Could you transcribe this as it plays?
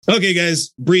Okay, guys,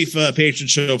 brief patron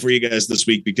show for you guys this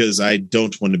week because I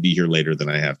don't want to be here later than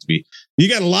I have to be. You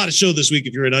got a lot of show this week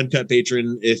if you're an uncut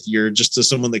patron. If you're just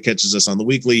someone that catches us on the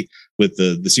weekly with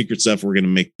the secret stuff, we're going to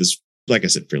make this, like I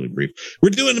said, fairly brief. We're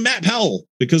doing a Matt Powell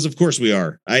because, of course, we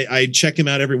are. I check him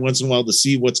out every once in a while to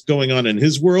see what's going on in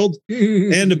his world.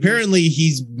 And apparently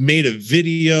he's made a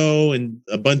video and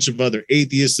a bunch of other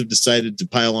atheists have decided to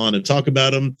pile on and talk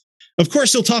about him. Of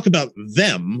course, he'll talk about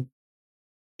them.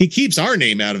 He keeps our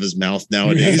name out of his mouth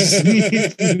nowadays.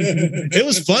 It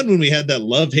was fun when we had that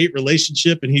love-hate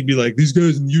relationship, and he'd be like, "These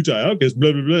guys in Utah outcasts,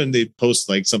 blah blah blah," and they'd post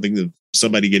like something of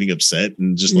somebody getting upset,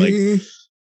 and just like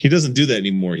he doesn't do that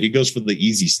anymore. He goes for the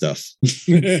easy stuff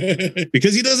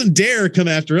because he doesn't dare come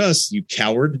after us. You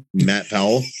coward, Matt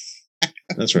Powell.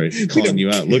 That's right, calling you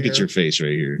out. Care. Look at your face right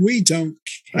here. We don't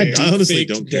care. I honestly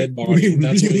don't care. Dead body.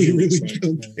 That's what he really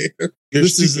don't care.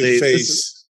 This is a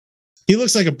face. He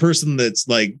looks like a person that's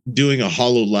like doing a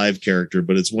Hollow Live character,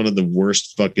 but it's one of the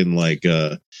worst fucking like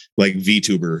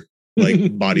VTuber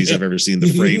like bodies I've ever seen.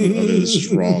 The frame of it is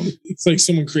just wrong. It's like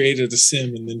someone created a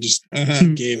sim and then just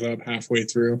gave up halfway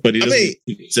through. But he doesn't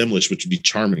speak Simlish, which would be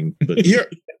charming. But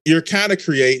you're kind of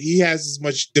creative. He has as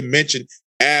much dimension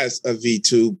as a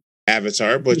VTube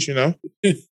avatar, but you know.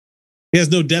 He has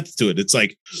no depth to it. It's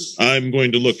like, I'm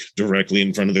going to look directly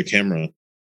in front of the camera.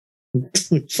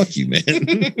 Fuck you, man.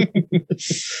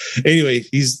 Anyway,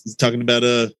 he's talking about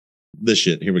this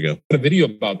shit. Here we go. A video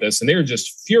about this, and they were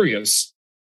just furious.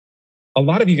 A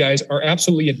lot of you guys are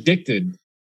absolutely addicted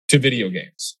to video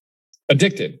games.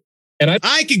 Addicted. And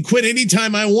I can quit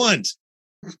anytime I want.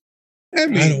 I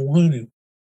don't want to.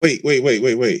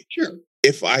 Wait. Sure.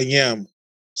 If I am,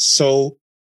 so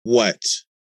what?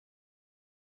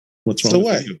 What's wrong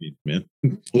with video games, man?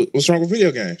 What's wrong with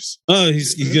video games? Oh,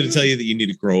 he's going to tell you that you need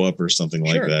to grow up or something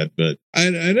like that. But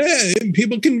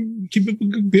people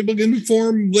can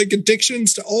form like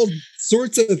addictions to all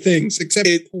sorts of things except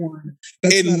porn.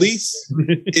 At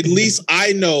least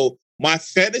I know my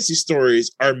fantasy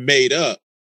stories are made up.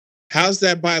 How's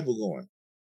that Bible going?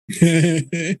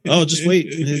 Oh, just wait.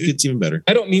 It gets even better.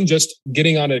 I don't mean just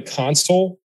getting on a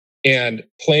console and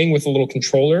playing with a little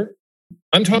controller.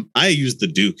 I used the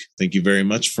Duke. Thank you very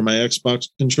much for my Xbox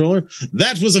controller.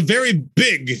 That was a very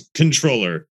big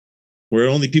controller where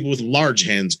only people with large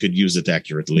hands could use it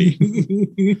accurately.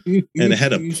 And it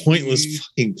had a pointless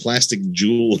fucking plastic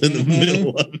jewel in the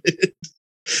middle of it.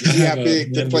 See how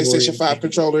big the PlayStation 5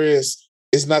 controller is?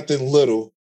 There's nothing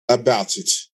little about it.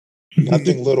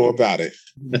 Nothing little about it.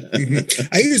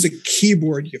 I use a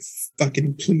keyboard, you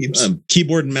fucking plebes.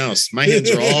 Keyboard and mouse. My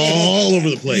hands are all over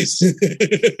the place.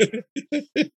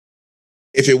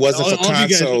 If it wasn't for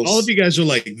consoles. All of you guys are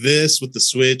like this with the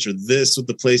Switch or this with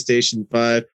the PlayStation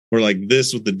 5 or like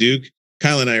this with the Duke.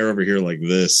 Kyle and I are over here like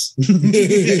this. Look.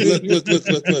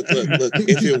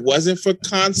 If it wasn't for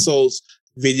consoles,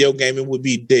 video gaming would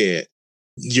be dead.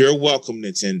 You're welcome,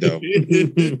 Nintendo.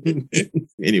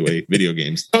 Anyway, video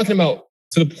games. Talking about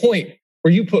to the point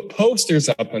where you put posters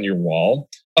up on your wall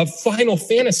of Final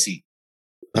Fantasy.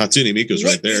 Hatsune Miiku's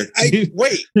right there.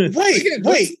 Wait. What's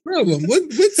the problem? What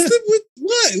is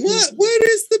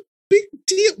the big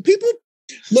deal?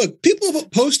 People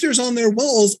put posters on their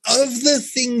walls of the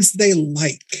things they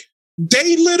like.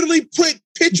 They literally put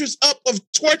pictures up of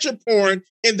torture porn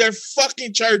in their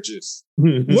fucking churches.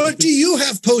 What do you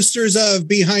have posters of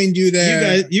behind you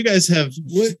there? You guys have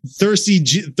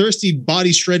thirsty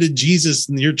body shredded Jesus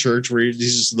in your church where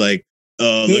he's just like,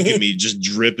 oh, look at me just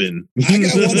dripping. I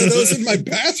got one of those in my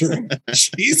bathroom.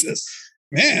 Jesus,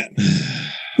 man.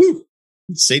 Whew.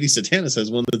 Sadie Satanis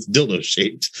has one that's dildo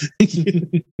shaped.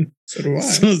 So do I.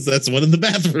 So that's one in the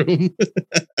bathroom.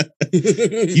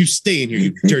 You stay in here,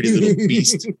 you dirty little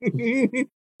beast.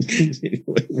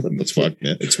 What the fuck,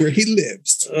 man? It's where he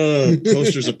lives.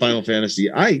 Posters of Final Fantasy.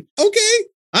 Okay.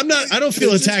 I don't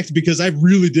feel attacked because I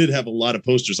really did have a lot of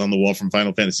posters on the wall from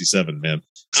Final Fantasy VII, man.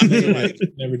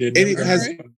 Never did.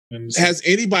 Has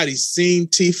anybody seen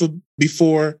Tifa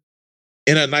before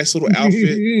in a nice little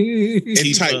outfit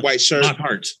in tight white shirt? Hot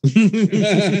heart.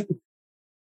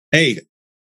 Hey,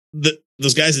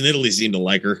 those guys in Italy seem to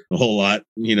like her a whole lot.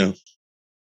 You know,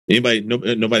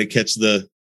 nobody catch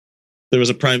there was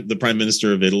the prime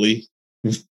minister of Italy.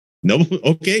 No,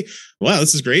 okay. Wow,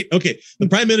 this is great. Okay, the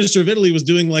prime minister of Italy was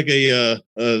doing like a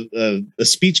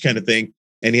speech kind of thing,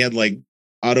 and he had like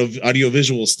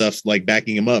audiovisual stuff like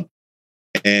backing him up.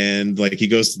 And like he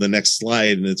goes to the next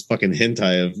slide, and it's fucking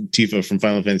hentai of Tifa from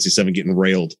Final Fantasy VII getting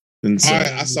railed. And so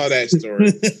I saw that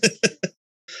story.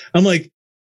 I'm like,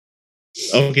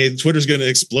 okay, Twitter's going to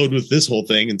explode with this whole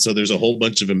thing, and so there's a whole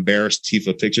bunch of embarrassed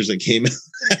Tifa pictures that came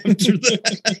after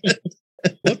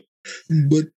that.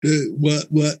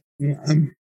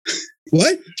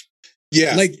 What?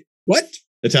 Yeah. Like what?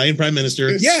 Italian prime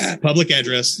minister. Yeah. Public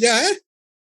address. Yeah.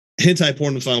 Hentai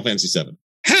porn with Final Fantasy VII.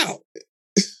 How?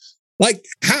 Like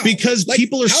how? Because Like,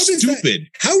 people are how does stupid.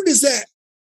 How does that?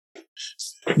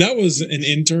 That was an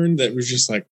intern that was just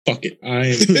like, fuck it. I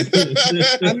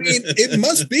mean, it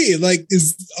must be like,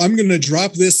 I'm going to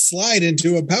drop this slide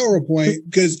into a PowerPoint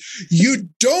because you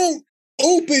don't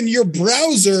open your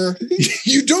browser.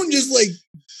 You don't just like,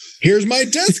 here's my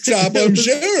desktop I'm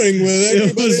sharing with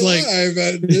everybody live.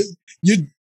 You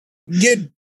get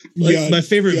my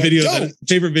favorite video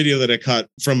that I caught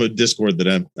from a Discord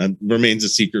that remains a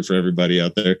secret for everybody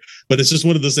out there. But it's just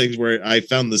one of those things where I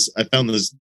found this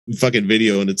fucking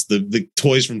video, and it's the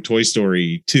toys from Toy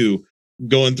Story 2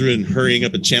 going through and hurrying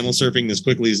up and channel surfing as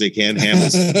quickly as they can,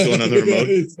 handles going on the remote.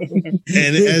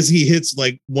 And as he hits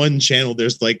like one channel,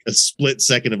 there's like a split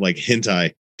second of like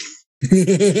hentai. And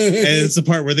it's the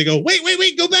part where they go, wait,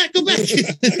 go back.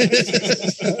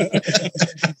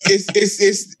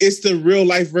 It's the real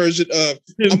life version of,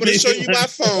 I'm going to show you my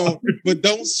phone, but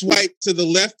don't swipe to the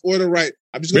left or the right.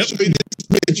 I'm just going to show you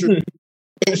this picture.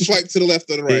 Don't swipe to the left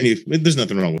or the right. There's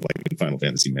nothing wrong with like Final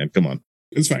Fantasy, man. Come on.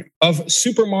 It's fine. Of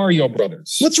Super Mario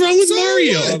Brothers. What's wrong with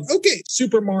Mario? Okay.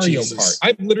 Super Mario Kart.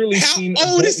 I've literally seen.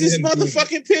 How old is this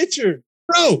motherfucking picture?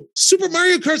 Bro, Super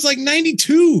Mario Kart's like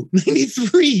 92,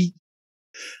 93.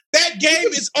 That game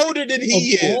is older than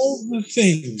he is. All the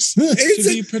things to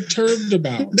be perturbed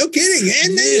about. No kidding.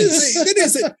 And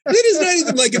that is not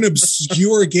even like an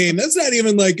obscure game. That's not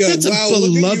even like a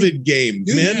beloved game,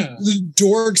 man. The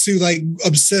dorks who like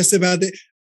obsess about it.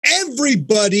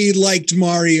 Everybody liked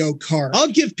Mario Kart.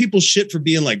 I'll give people shit for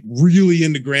being like really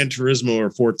into Gran Turismo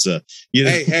or Forza. You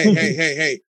know?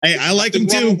 Hey, I like them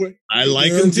too. I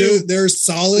like them too. They're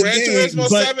solid Gran games. Turismo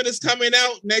 7 is coming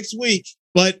out next week.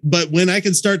 But when I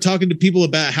can start talking to people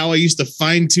about how I used to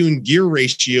fine tune gear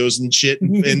ratios and shit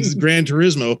in Gran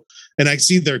Turismo, and I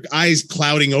see their eyes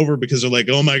clouding over because they're like,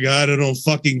 oh my God, I don't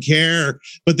fucking care.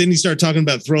 But then you start talking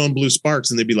about throwing blue sparks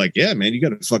and they'd be like, yeah, man, you got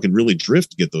to fucking really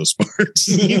drift to get those sparks.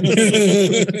 You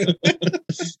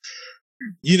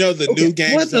know, the new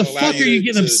games. What the fuck are you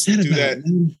getting upset about?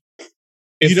 That.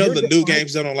 You know, the new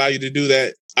games don't allow you to do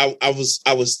that. I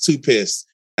was too pissed.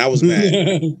 I was mad.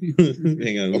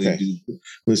 Hang on. Okay.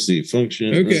 Let's see.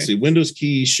 Function. Okay. Let's see. Windows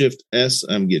key Shift S.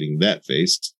 I'm getting that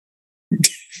face.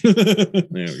 There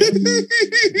we go.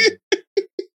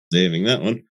 Saving that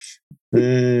one.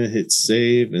 Hit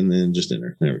save and then just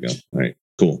enter. There we go. All right.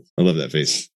 Cool. I love that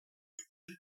face.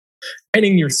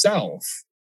 Finding yourself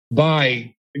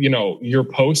by, your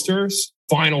posters,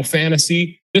 Final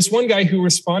Fantasy. This one guy who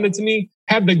responded to me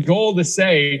had the goal to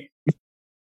say,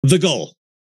 the goal.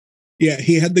 Yeah,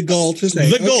 he had the goal to say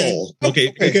the goal.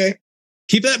 Okay.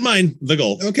 Keep that in mind. The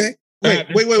goal. Okay. Wait.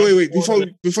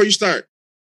 Before you start,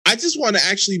 I just want to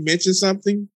actually mention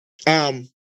something.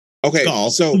 Okay.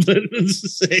 So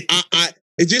it's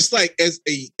just like as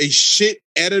a shit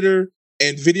editor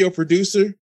and video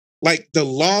producer, like the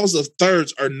laws of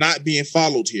thirds are not being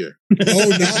followed here. Oh,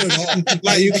 not at all.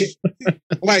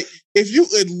 Like if you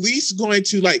at least going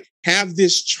to like have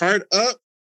this chart up,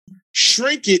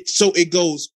 shrink it so it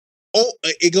goes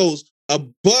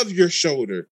above your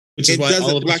shoulder, which is why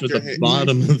all of us are at the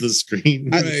bottom of the screen.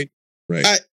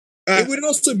 Right. It would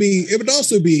also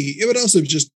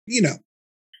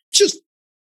just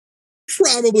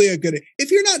probably a good.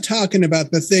 If you're not talking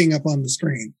about the thing up on the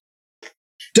screen,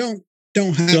 don't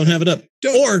have it up.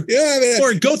 Or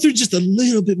go through just a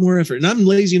little bit more effort. And I'm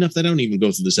lazy enough that I don't even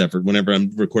go through this effort whenever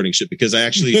I'm recording shit because I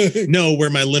actually know where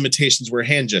my limitations, where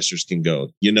hand gestures can go,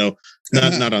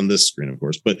 not on this screen, of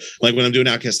course, but like when I'm doing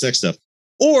Outcast Tech stuff.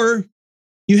 Or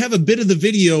you have a bit of the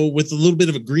video with a little bit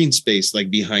of a green space like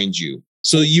behind you.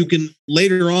 So you can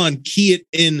later on key it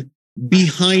in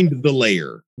behind the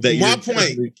layer.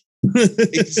 Exactly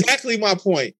my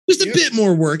point. Just a bit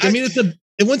more work. I mean,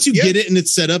 and once you get it and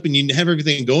it's set up and you have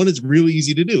everything going, it's really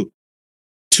easy to do.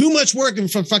 Too much work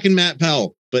for fucking Matt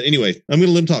Powell. But anyway, I'm going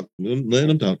to let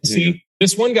him talk. See,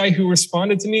 this one guy who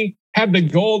responded to me had the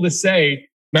goal to say,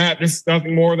 Matt, this is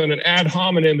nothing more than an ad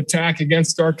hominem attack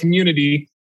against our community,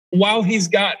 while he's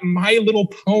got My Little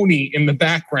Pony in the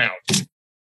background.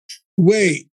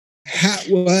 Wait,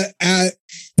 what?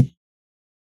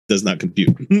 Does not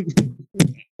compute.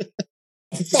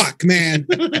 Fuck, man.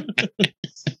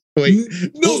 Wait,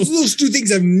 those two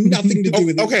things have nothing to do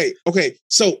with it. Okay.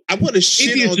 So I want to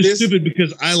shit on this. Stupid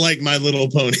because I like My Little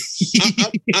Pony.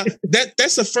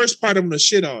 That's the first part I'm going to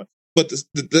shit on. But that's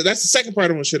the second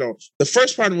part I'm going to shit on. The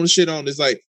first part I'm going to shit on is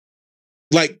like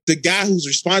the guy who's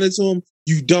responded to him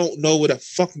you don't know what a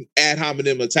fucking ad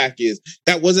hominem attack is.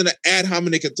 That wasn't an ad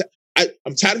hominem attack.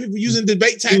 I'm tired of people using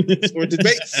debate tactics or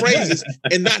debate phrases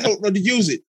and not know to use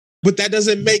it. But that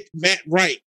doesn't make Matt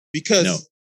right because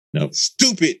no.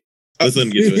 Stupid. Let's let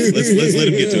him get to it. Let's let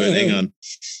him get to it. Hang on.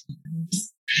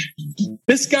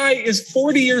 This guy is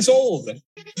 40 years old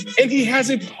and he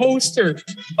has a poster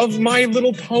of My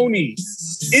Little Pony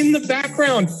in the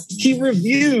background. He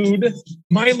reviewed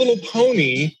My Little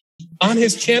Pony on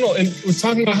his channel and was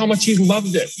talking about how much he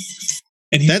loved it.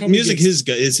 And that music is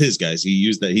his, guys. He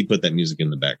used that. He put that music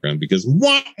in the background because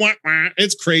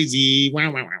it's crazy.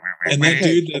 And that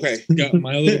dude that got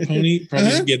My Little Pony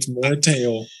probably gets more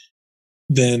tail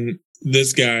than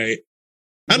this guy.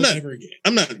 I'm not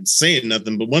saying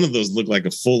nothing, but one of those looked like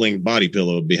a full-length body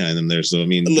pillow behind them there. So I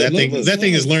mean, that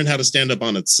thing has learned how to stand up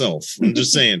on itself. I'm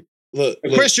just saying.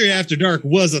 Equestria After Dark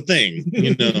was a thing.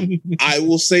 You know, I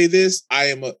will say this: I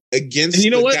am against. And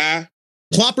you know what? Guy.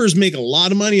 Ploppers make a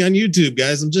lot of money on YouTube,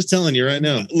 guys. I'm just telling you right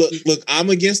now. Look, I'm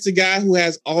against the guy who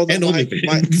has all the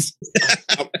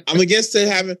I'm against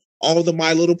having all the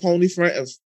My Little Pony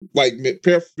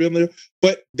paraphernalia,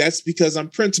 but that's because I'm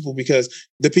principled. Because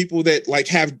the people that like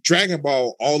have Dragon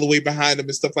Ball all the way behind them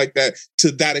and stuff like that,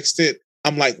 to that extent,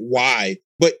 I'm like, why?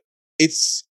 But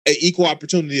it's an equal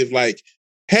opportunity of like,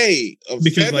 hey,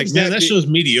 because like, man, that show's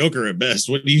mediocre at best.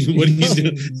 What do you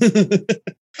do?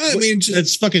 I mean,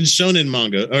 it's fucking shonen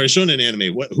manga or shonen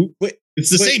anime.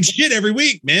 It's the same shit every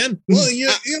week, man. Well, you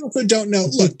also don't know.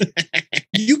 Look,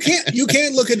 you can't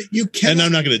look at it. You can't. And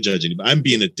I'm not going to judge anybody. I'm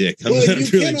being a dick. I'm not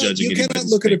really judging. You cannot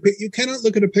look at you cannot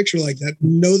look at a picture like that.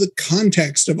 Know the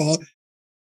context of all.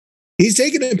 He's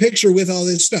taking a picture with all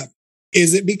this stuff.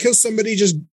 Is it because somebody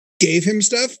just gave him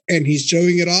stuff and he's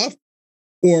showing it off,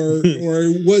 or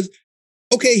was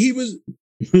okay? He was.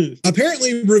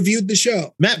 Apparently reviewed the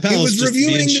show. Matt Powell was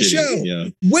reviewing the show. Yeah.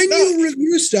 When you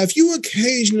review stuff, you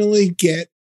occasionally get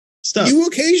stuff.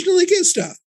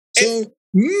 So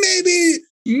maybe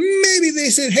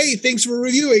they said, "Hey, thanks for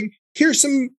reviewing. Here's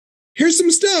some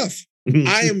stuff."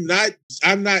 I'm not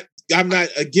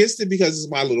against it because it's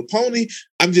My Little Pony.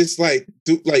 I'm just like,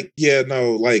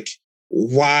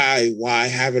 why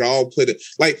have it all put it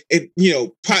like it,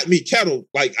 pot me kettle,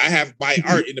 like I have my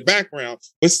art in the background,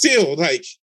 but still like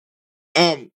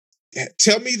tell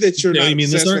me that you're not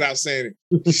obsessed without saying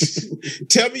it.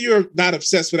 Tell me you're not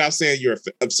obsessed without saying you're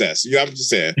obsessed. I'm just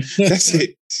saying that's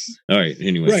it. All right,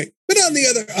 anyway. Right. But on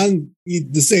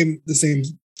the same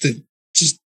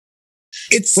just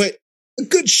it's a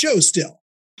good show still.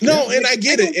 No, and I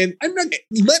get it. And I'm not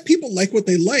let people like what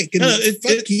they like. And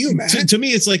fuck you, man. To me,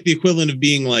 it's like the equivalent of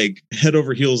being like head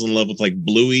over heels in love with like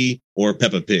Bluey or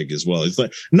Peppa Pig as well. It's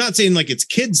like, I'm not saying like it's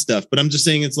kid stuff, but I'm just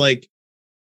saying it's like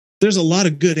there's a lot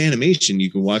of good animation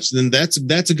you can watch. Then that's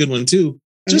a good one too.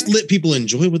 Just let people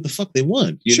enjoy what the fuck they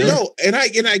want. You know? No, and I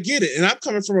get it. And I'm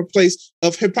coming from a place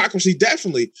of hypocrisy,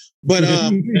 definitely. But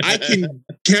I can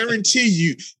guarantee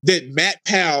you that Matt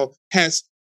Powell has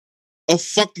a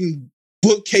fucking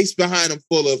bookcase behind him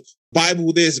full of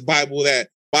Bible this, Bible that,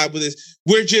 Bible this.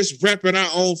 We're just repping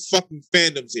our own fucking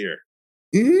fandoms here.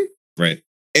 Mm-hmm. Right.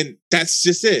 And that's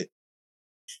just it.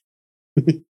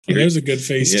 There's a good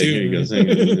face too. Here you go.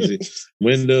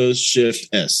 Windows Shift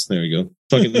S. There we go.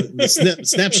 Fucking the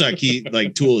snapshot key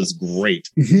like tool is great.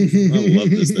 I love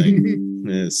this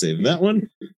thing. Save that one.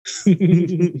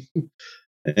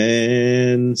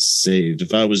 And saved.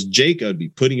 If I was Jake, I'd be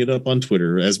putting it up on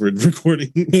Twitter as we're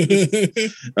recording.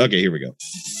 Okay, here we go.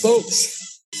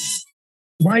 Folks,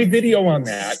 my video on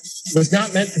that was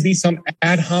not meant to be some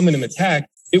ad hominem attack.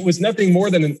 It was nothing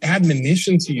more than an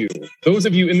admonition to you, those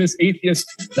of you in this atheist,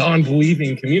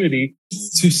 non-believing community,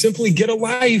 to simply get a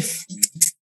life.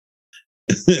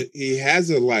 He has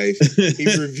a life. He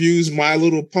reviews My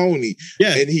Little Pony.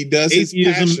 Yeah, and he does his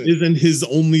passion. Isn't his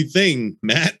only thing,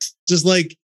 Matt. Just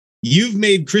like you've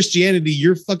made Christianity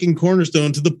your fucking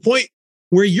cornerstone to the point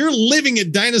where you're living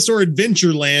at Dinosaur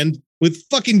Adventureland with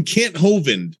fucking Kent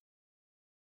Hovind.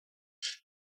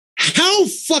 How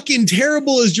fucking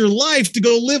terrible is your life to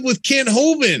go live with Kent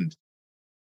Hovind?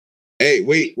 Hey,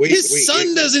 wait. His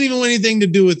son doesn't even want anything to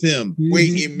do with him.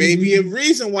 Wait, it may be a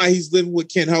reason why he's living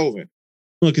with Kent Hovind.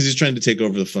 Well, because he's trying to take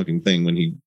over the fucking thing when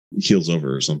he heals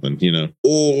over or something, you know.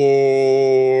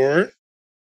 Or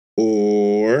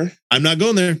I'm not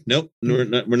going there. Nope. We're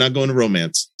not going to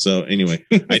romance. So anyway,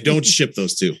 I don't ship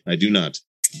those two. I do not.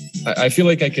 I feel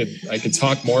like I could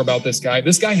talk more about this guy.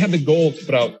 This guy had the goal to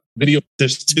put out video.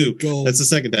 There's two. That's the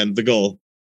second time. The goal.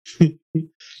 You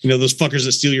know, those fuckers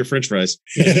that steal your French fries.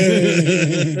 Was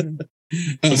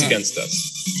against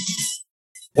us.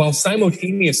 While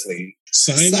simultaneously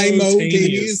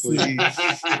Simultaneously.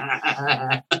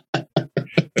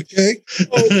 Okay.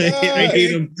 Oh, I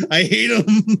hate him. I hate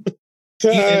him.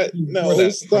 God, no,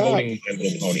 stop.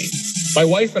 My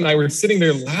wife and I were sitting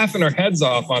there laughing our heads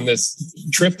off on this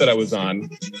trip that I was on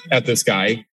at this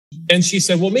guy. And she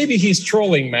said, well, maybe he's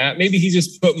trolling, Matt. Maybe he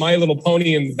just put My Little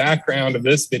Pony in the background of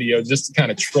this video just to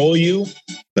kind of troll you.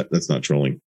 That's not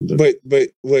trolling. But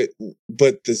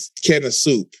this can of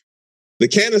soup. The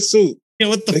can of soup. Yeah,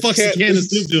 what the fuck's the can of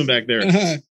soup doing back there?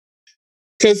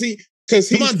 Because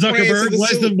come on, Zuckerberg.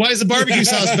 Why is the barbecue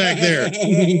sauce back there?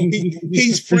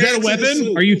 Is that a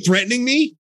weapon? Are you threatening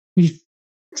me?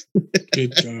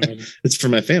 Good God. It's for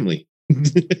my family.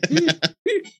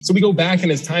 So we go back in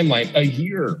his timeline a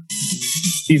year.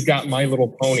 He's got My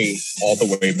Little Pony all the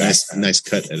way back. Nice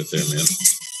cut edit there, man.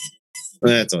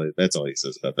 That's all he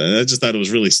says about that. I just thought it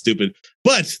was really stupid.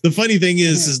 But the funny thing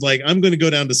is like, I'm going to go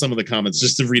down to some of the comments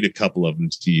just to read a couple of them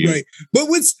to you. Right. But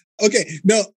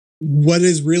what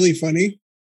is really funny?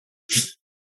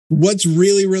 What's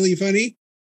really, really funny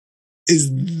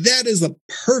is that is a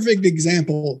perfect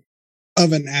example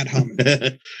of an ad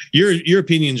hominem. Your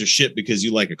opinions are shit because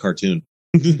you like a cartoon.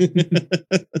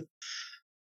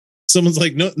 Someone's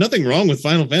like, no, nothing wrong with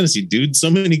Final Fantasy, dude. So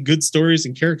many good stories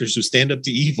and characters who stand up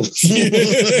to evil.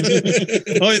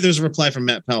 Oh, there's a reply from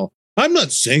Matt Powell. I'm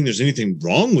not saying there's anything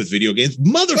wrong with video games.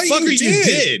 Motherfucker, you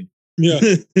did. Yeah.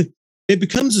 It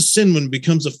becomes a sin when it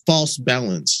becomes a false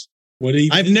balance.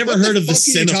 I've never heard of the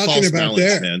sin of false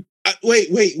balance, man.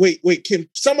 Wait. Can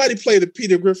somebody play the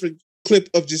Peter Griffin clip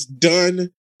of just done?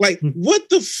 Like, what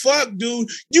the fuck, dude?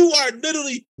 You are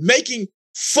literally making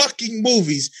fucking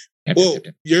movies. Well,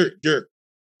 you're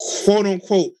quote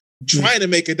unquote trying to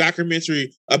make a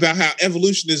documentary about how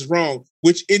evolution is wrong,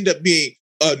 which end up being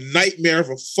a nightmare of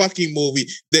a fucking movie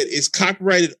that is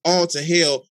copyrighted all to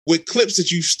hell with clips that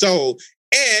you stole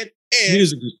and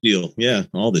music is steal. Yeah,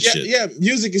 all this shit. Yeah,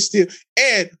 music is steal.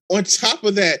 And on top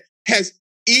of that, has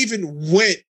even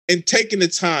went and taken the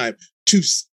time to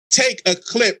take a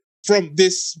clip from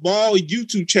this small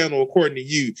YouTube channel, according to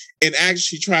you, and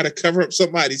actually try to cover up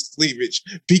somebody's cleavage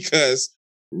because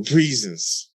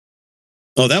reasons.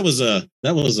 Oh, that was the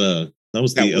other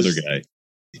guy.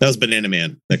 That was Banana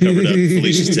Man that covered up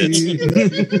Felicia's tits.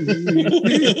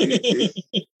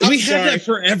 We have that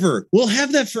forever. We'll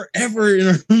have that forever in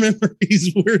our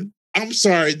memories. I'm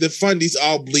sorry. The fundies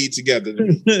all bleed together.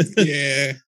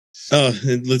 Yeah. Oh,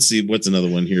 and let's see. What's another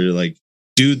one here? Like,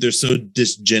 dude, they're so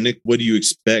dysgenic. What do you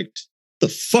expect? The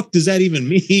fuck does that even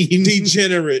mean?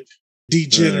 Degenerate.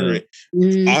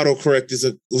 Autocorrect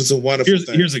was a wonderful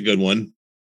thing. Here's a good one.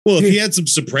 Well, if he had some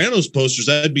Sopranos posters,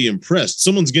 I'd be impressed.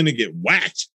 Someone's going to get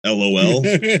whacked. LOL.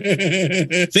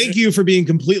 Thank you for being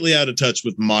completely out of touch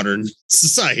with modern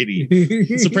society.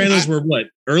 Sopranos were what?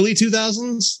 Early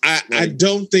 2000s? I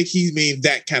don't think he mean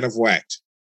that kind of whacked.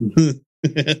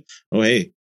 Oh,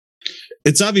 hey.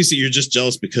 It's obvious that you're just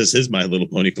jealous because his My Little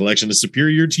Pony collection is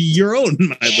superior to your own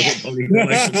My Little Pony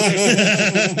collection.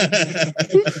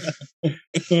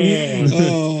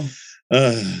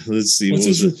 Let's see. What's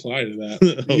his reply to that?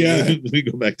 Let me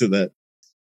go back to that.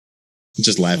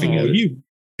 Just laughing at it. You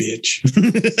bitch.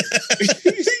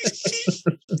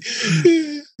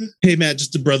 Hey, Matt,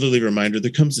 just a brotherly reminder. There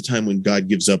comes a time when God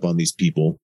gives up on these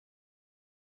people.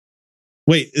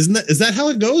 Wait, is that how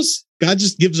it goes? God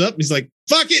just gives up. He's like,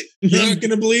 fuck it. You're not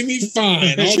going to believe me?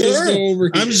 Fine. I'll just go over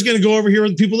here. I'm just going to go over here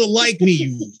with people that like me,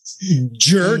 you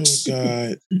jerks. Oh,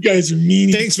 God. You guys are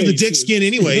mean. Thanks for the dick skin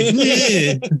anyway.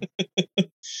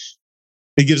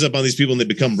 He gives up on these people and they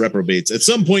become reprobates. At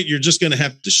some point, you're just going to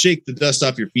have to shake the dust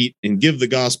off your feet and give the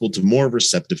gospel to more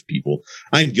receptive people.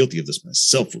 I'm guilty of this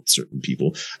myself with certain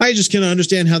people. I just cannot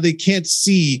understand how they can't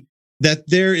see that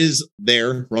there is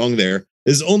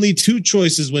only two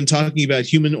choices when talking about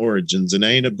human origins, and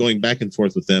I end up going back and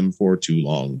forth with them for too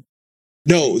long.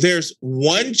 No, there's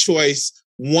one choice,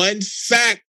 one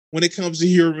fact when it comes to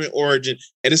human origin,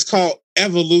 and it's called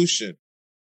evolution.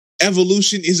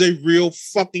 Evolution is a real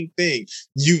fucking thing.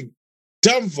 You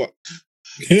dumb fuck.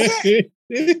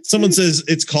 Someone says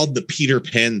it's called the Peter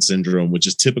Pan syndrome, which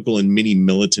is typical in many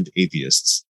militant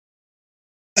atheists.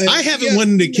 I haven't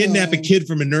wanted to kidnap a kid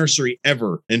from a nursery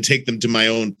ever and take them to my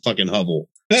own fucking hovel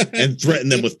and threaten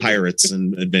them with pirates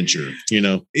and adventure. You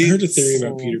know, I heard a theory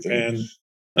about Peter Pan.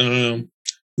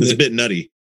 It's a bit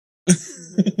nutty.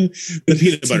 The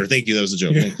peanut butter. Thank you. That was a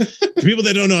joke. For people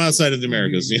that don't know outside of the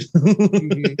Americas, you know?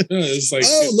 It's like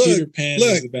Peter Pan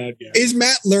is the bad guy. Is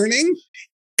Matt learning?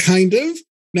 Kind of.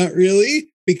 Not really.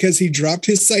 Because he dropped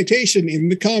his citation in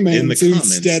the comments,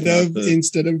 instead of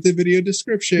the video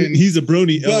description. He's a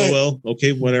brony. LOL.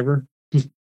 Okay, whatever.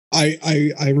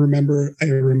 I remember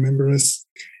us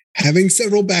having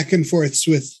several back and forths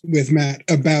with Matt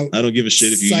about. I don't give a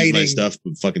shit if you use my stuff,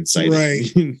 but fucking cite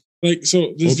it. Right. Like,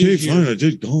 so this okay, fine, I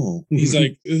did go. He's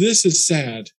like, this is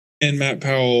sad. And Matt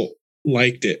Powell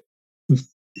liked it.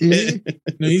 No,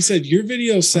 he said, your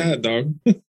video's sad, dog.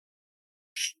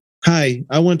 Hi,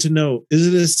 I want to know, is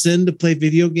it a sin to play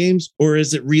video games, or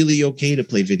is it really okay to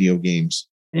play video games?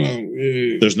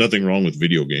 There's nothing wrong with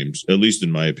video games, at least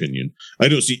in my opinion. I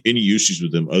don't see any issues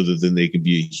with them other than they can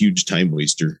be a huge time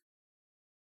waster.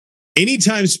 Any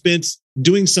time spent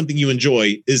doing something you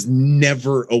enjoy is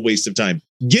never a waste of time.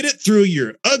 Get it through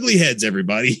your ugly heads,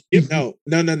 everybody. No.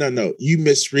 You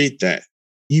misread that.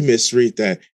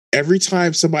 Every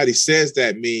time somebody says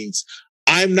that means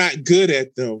I'm not good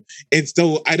at them, and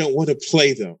so I don't want to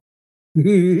play them.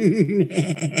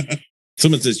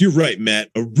 Someone says, you're right, Matt.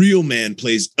 A real man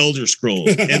plays Elder Scrolls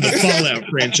and the Fallout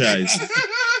franchise.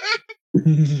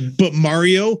 But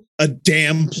Mario, a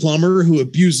damn plumber who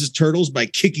abuses turtles by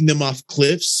kicking them off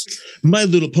cliffs. My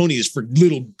Little Pony is for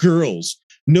little girls.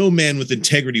 No man with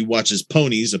integrity watches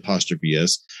ponies,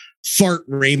 'S, fart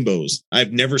rainbows.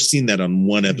 I've never seen that on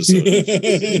one episode.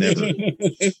 Never.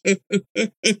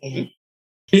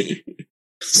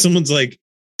 Someone's like,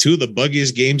 2 of the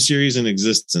buggiest game series in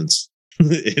existence.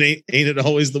 Ain't it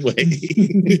always the way?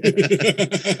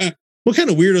 What kind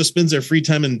of weirdo spends their free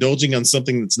time indulging on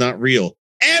something that's not real?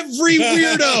 Every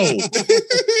weirdo.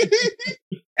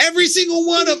 Every single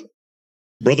one of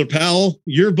Brother Powell,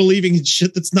 you're believing in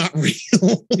shit that's not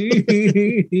real.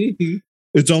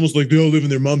 It's almost like they all live in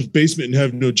their mom's basement and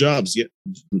have no jobs yet.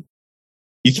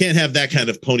 You can't have that kind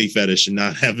of pony fetish and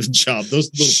not have a job. Those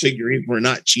little figurines were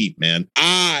not cheap, man.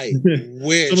 I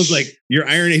wish. Someone's like, your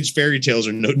Iron Age fairy tales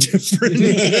are no different.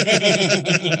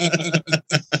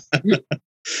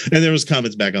 And there was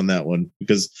comments back on that one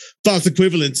because thoughts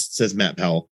equivalence, says Matt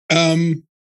Powell.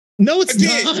 No, it's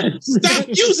not. Stop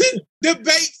using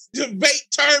debate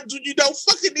terms when you don't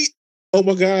fucking need. Oh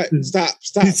my God. Stop.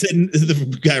 He said,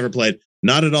 the guy replied,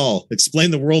 not at all.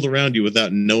 Explain the world around you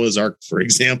without Noah's Ark, for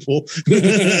example.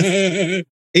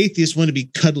 Atheists want to be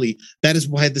cuddly. That is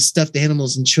why the stuffed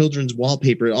animals and children's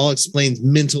wallpaper, it all explains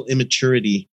mental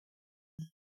immaturity.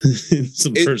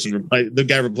 The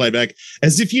guy replied back,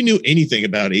 as if you knew anything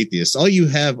about atheists. All you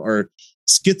have are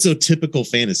schizotypical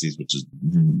fantasies, which is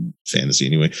fantasy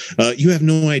anyway. You have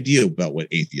no idea about what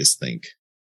atheists think.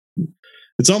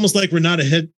 It's almost like we're not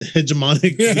a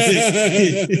hegemonic.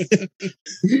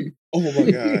 Oh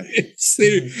my God!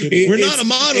 We're not a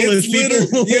monolith.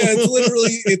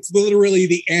 It's literally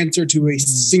the answer to a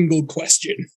single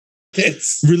question.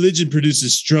 Religion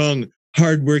produces strong,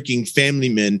 hardworking family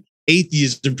men.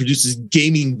 Atheism produces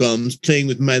gaming bums playing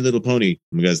with My Little Pony.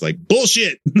 And the guy's like,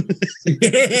 bullshit.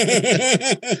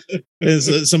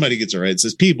 So somebody gets it right. It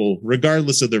says people,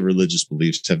 regardless of their religious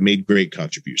beliefs, have made great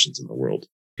contributions in the world.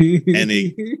 And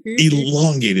a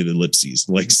elongated ellipses,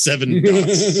 like 7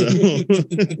 dots. So.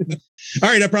 All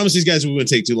right, I promise these guys we wouldn't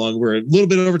take too long. We're a little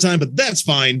bit over time, but that's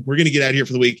fine. We're going to get out of here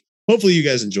for the week. Hopefully you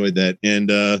guys enjoyed that. And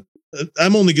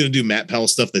I'm only going to do Matt Powell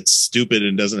stuff that's stupid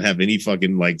and doesn't have any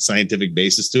fucking like scientific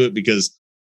basis to it because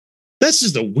that's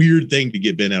just a weird thing to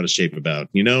get bent out of shape about,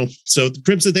 you know? So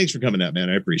Crimson, thanks for coming out, man.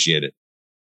 I appreciate it.